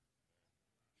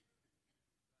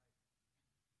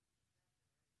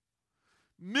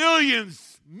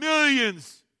 Millions,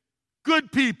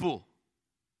 good people,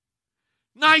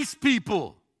 nice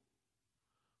people,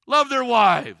 love their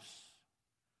wives,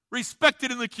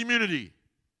 respected in the community,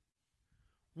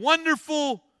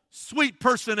 wonderful, sweet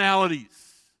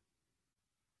personalities.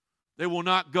 They will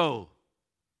not go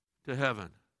to heaven.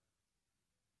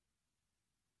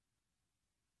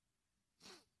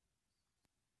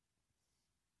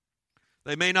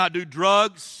 They may not do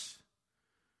drugs.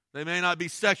 They may not be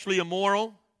sexually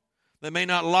immoral. They may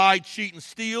not lie, cheat, and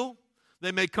steal.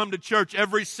 They may come to church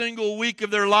every single week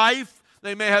of their life.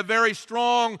 They may have very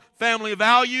strong family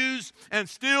values and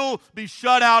still be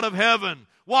shut out of heaven.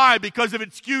 Why? Because of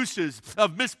excuses,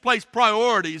 of misplaced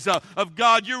priorities, of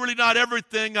God, you're really not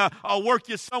everything. I'll work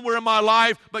you somewhere in my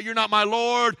life, but you're not my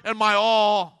Lord and my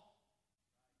all.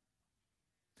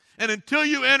 And until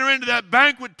you enter into that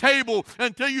banquet table,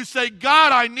 until you say,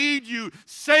 God, I need you,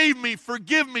 save me,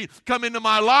 forgive me, come into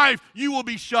my life, you will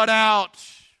be shut out.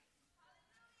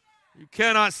 You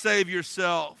cannot save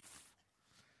yourself.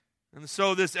 And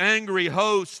so this angry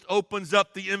host opens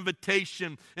up the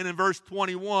invitation. And in verse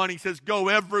 21, he says, go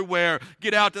everywhere.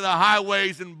 Get out to the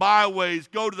highways and byways.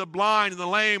 Go to the blind and the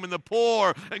lame and the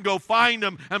poor and go find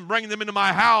them and bring them into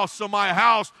my house so my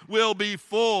house will be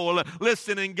full.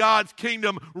 Listen, in God's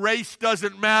kingdom, race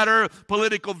doesn't matter.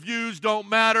 Political views don't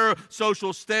matter.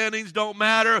 Social standings don't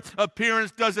matter.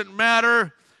 Appearance doesn't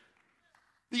matter.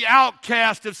 The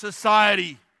outcast of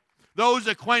society, those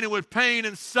acquainted with pain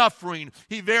and suffering,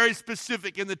 he very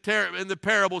specific in the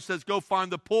parable says, go find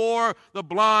the poor, the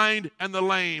blind, and the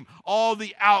lame. All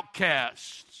the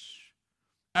outcasts.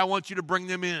 I want you to bring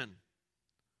them in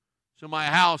so my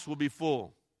house will be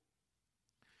full.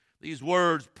 These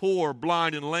words, poor,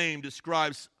 blind, and lame,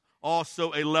 describes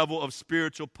also a level of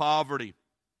spiritual poverty.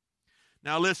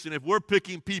 Now listen, if we're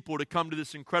picking people to come to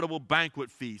this incredible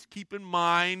banquet feast, keep in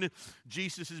mind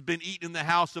Jesus has been eating in the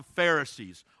house of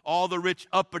Pharisees. All the rich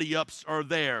uppity-ups are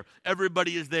there.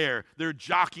 Everybody is there. They're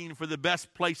jockeying for the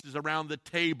best places around the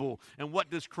table. And what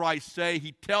does Christ say?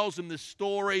 He tells them this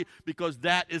story because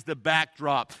that is the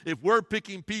backdrop. If we're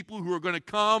picking people who are going to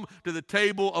come to the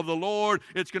table of the Lord,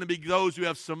 it's going to be those who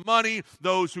have some money,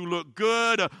 those who look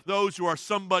good, those who are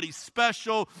somebody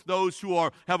special, those who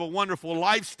have a wonderful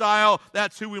lifestyle.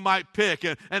 That's who we might pick.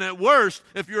 And at worst,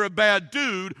 if you're a bad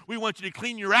dude, we want you to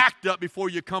clean your act up before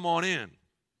you come on in.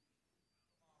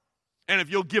 And if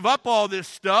you'll give up all this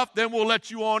stuff, then we'll let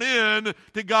you on in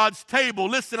to God's table.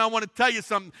 Listen, I want to tell you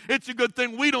something. It's a good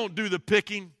thing we don't do the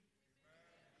picking.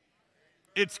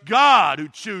 It's God who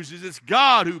chooses. It's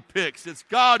God who picks. It's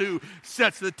God who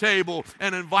sets the table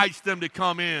and invites them to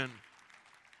come in.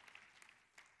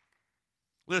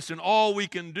 Listen, all we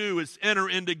can do is enter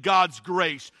into God's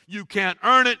grace. You can't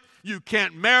earn it. You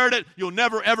can't merit it. You'll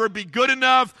never, ever be good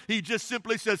enough. He just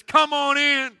simply says, come on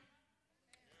in.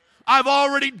 I've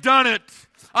already done it.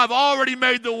 I've already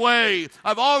made the way.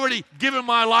 I've already given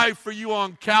my life for you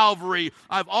on Calvary.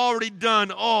 I've already done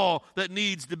all that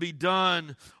needs to be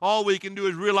done. All we can do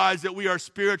is realize that we are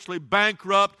spiritually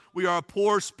bankrupt. We are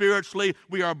poor spiritually.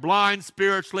 We are blind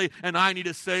spiritually. And I need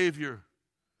a Savior.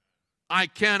 I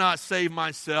cannot save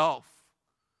myself.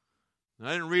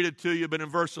 I didn't read it to you, but in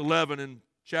verse 11 in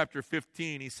chapter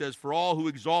 15, he says, for all who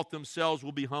exalt themselves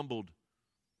will be humbled.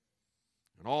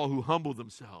 And all who humble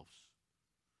themselves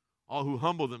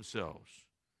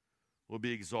will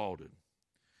be exalted.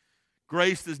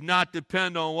 Grace does not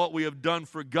depend on what we have done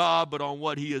for God, but on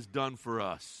what He has done for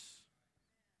us.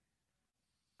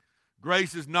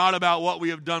 Grace is not about what we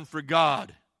have done for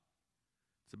God.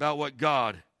 It's about what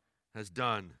God has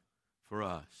done for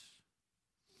us.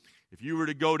 If you were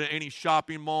to go to any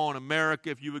shopping mall in America,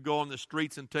 if you would go on the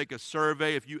streets and take a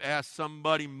survey, if you ask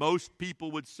somebody, most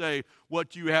people would say, what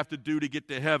do you have to do to get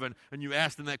to heaven? And you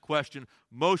ask them that question,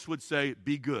 most would say,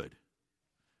 be good.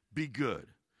 Be good.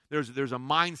 There's a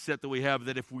mindset that we have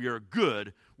that if we are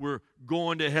good, we're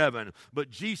going to heaven. But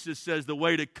Jesus says the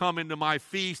way to come into my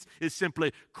feast is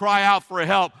simply cry out for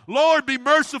help. Lord, be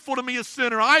merciful to me, a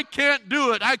sinner. I can't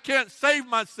do it. I can't save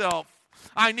myself.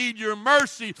 I need your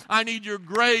mercy. I need your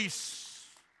grace.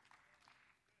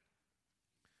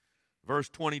 Verse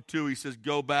 22, he says,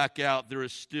 go back out. There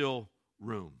is still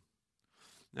room.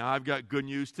 Now, I've got good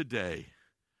news today.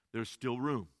 There's still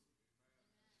room.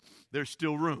 There's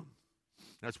still room.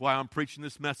 That's why I'm preaching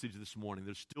this message this morning.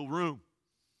 There's still room.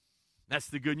 That's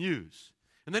the good news.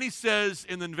 And then he says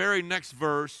in the very next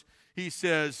verse, he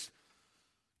says,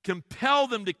 compel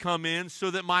them to come in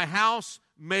so that my house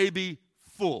may be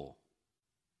full.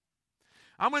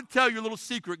 I'm going to tell you a little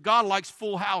secret. God likes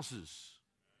full houses.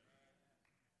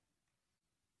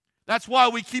 That's why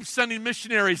we keep sending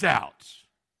missionaries out.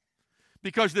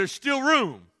 Because there's still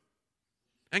room.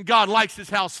 And God likes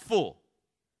His house full.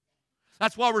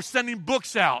 That's why we're sending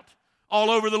books out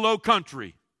all over the low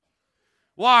country.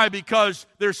 Why? Because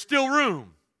there's still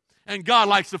room. And God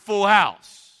likes a full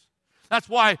house. That's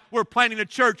why we're planting a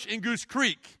church in Goose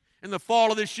Creek in the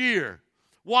fall of this year.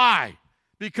 Why?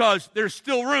 Because there's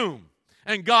still room.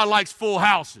 And God likes full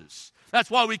houses. That's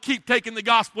why we keep taking the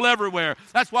gospel everywhere.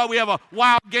 That's why we have a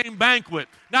wild game banquet.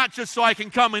 Not just so I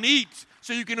can come and eat,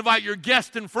 so you can invite your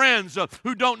guests and friends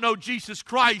who don't know Jesus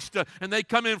Christ, and they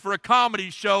come in for a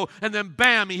comedy show, and then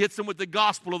bam, He hits them with the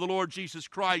gospel of the Lord Jesus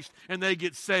Christ, and they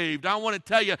get saved. I want to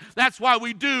tell you, that's why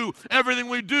we do everything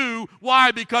we do.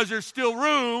 Why? Because there's still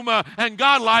room, and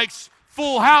God likes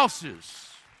full houses.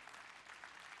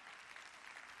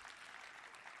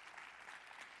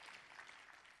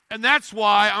 And that's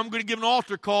why I'm going to give an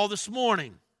altar call this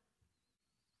morning.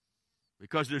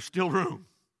 Because there's still room.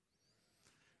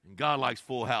 And God likes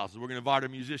full houses. We're going to invite our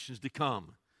musicians to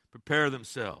come, prepare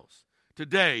themselves.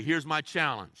 Today, here's my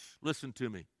challenge. Listen to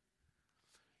me.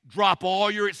 Drop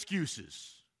all your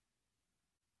excuses.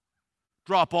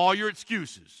 Drop all your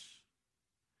excuses.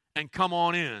 And come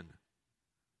on in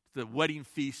to the wedding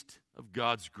feast of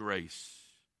God's grace.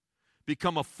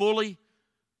 Become a fully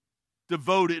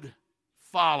devoted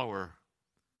follower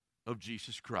of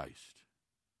Jesus Christ.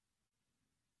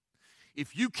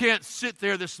 If you can't sit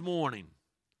there this morning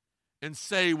and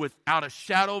say without a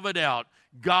shadow of a doubt,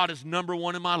 God is number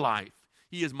one in my life.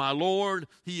 He is my Lord.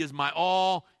 He is my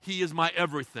all. He is my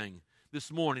everything.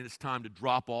 This morning it's time to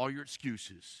drop all your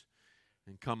excuses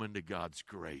and come into God's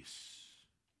grace.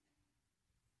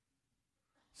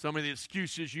 Some of the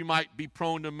excuses you might be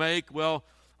prone to make, well,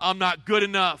 I'm not good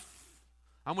enough.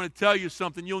 I'm going to tell you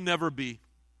something you'll never be.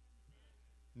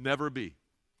 Never be.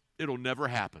 It'll never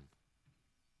happen.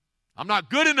 I'm not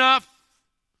good enough.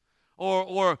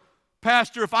 Or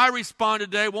Pastor, if I respond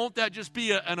today, won't that just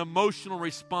be an emotional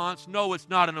response? No, it's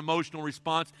not an emotional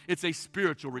response. It's a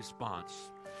spiritual response.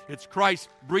 It's Christ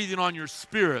breathing on your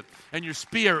spirit and your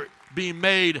spirit being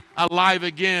made alive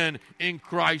again in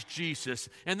Christ Jesus.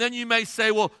 And then you may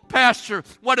say, well, Pastor,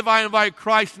 what if I invite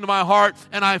Christ into my heart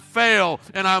and I fail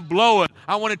and I blow it?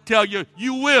 I want to tell you,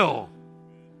 you will.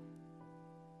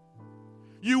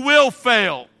 You will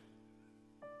fail.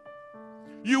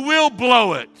 You will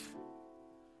blow it.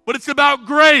 But it's about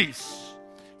grace.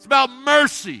 It's about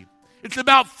mercy. It's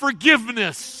about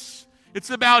forgiveness. It's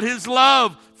about His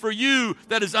love for you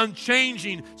that is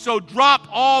unchanging. So drop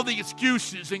all the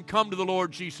excuses and come to the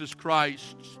Lord Jesus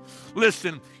Christ.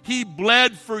 Listen, He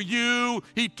bled for you.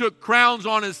 He took crowns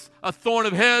on His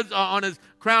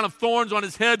crown of thorns on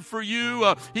His head for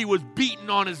you. He was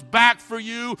beaten on His back for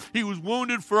you. He was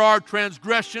wounded for our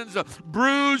transgressions,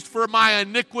 bruised for my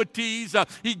iniquities.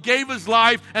 He gave His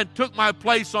life and took my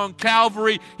place on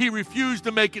Calvary. He refused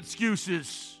to make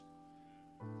excuses.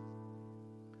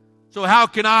 So how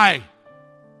can I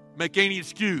make any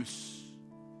excuse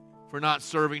for not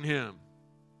serving Him,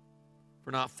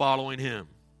 for not following Him?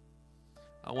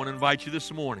 I want to invite you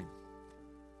this morning.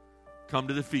 Come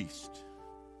to the feast.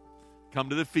 Come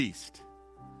to the feast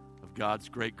of God's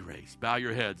great grace. Bow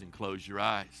your heads and close your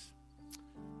eyes.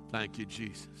 Thank you,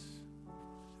 Jesus.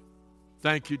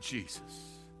 Thank you, Jesus.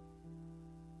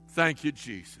 Thank you,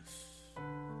 Jesus.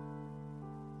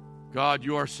 God,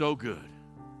 you are so good.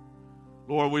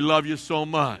 Lord, we love you so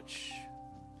much.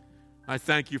 I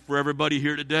thank you for everybody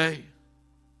here today.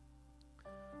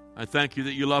 I thank you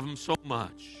that you love them so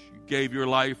much. You gave your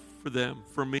life for them,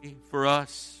 for me, for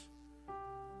us.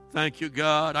 Thank you,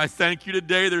 God. I thank you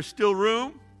today there's still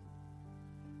room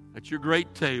at your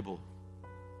great table.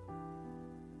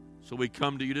 So we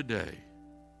come to you today.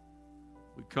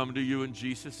 We come to you in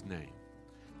Jesus' name.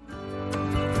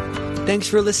 Thanks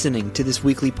for listening to this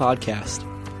weekly podcast.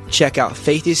 Check out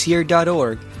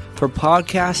faithishere.org for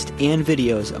podcasts and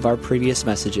videos of our previous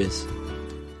messages.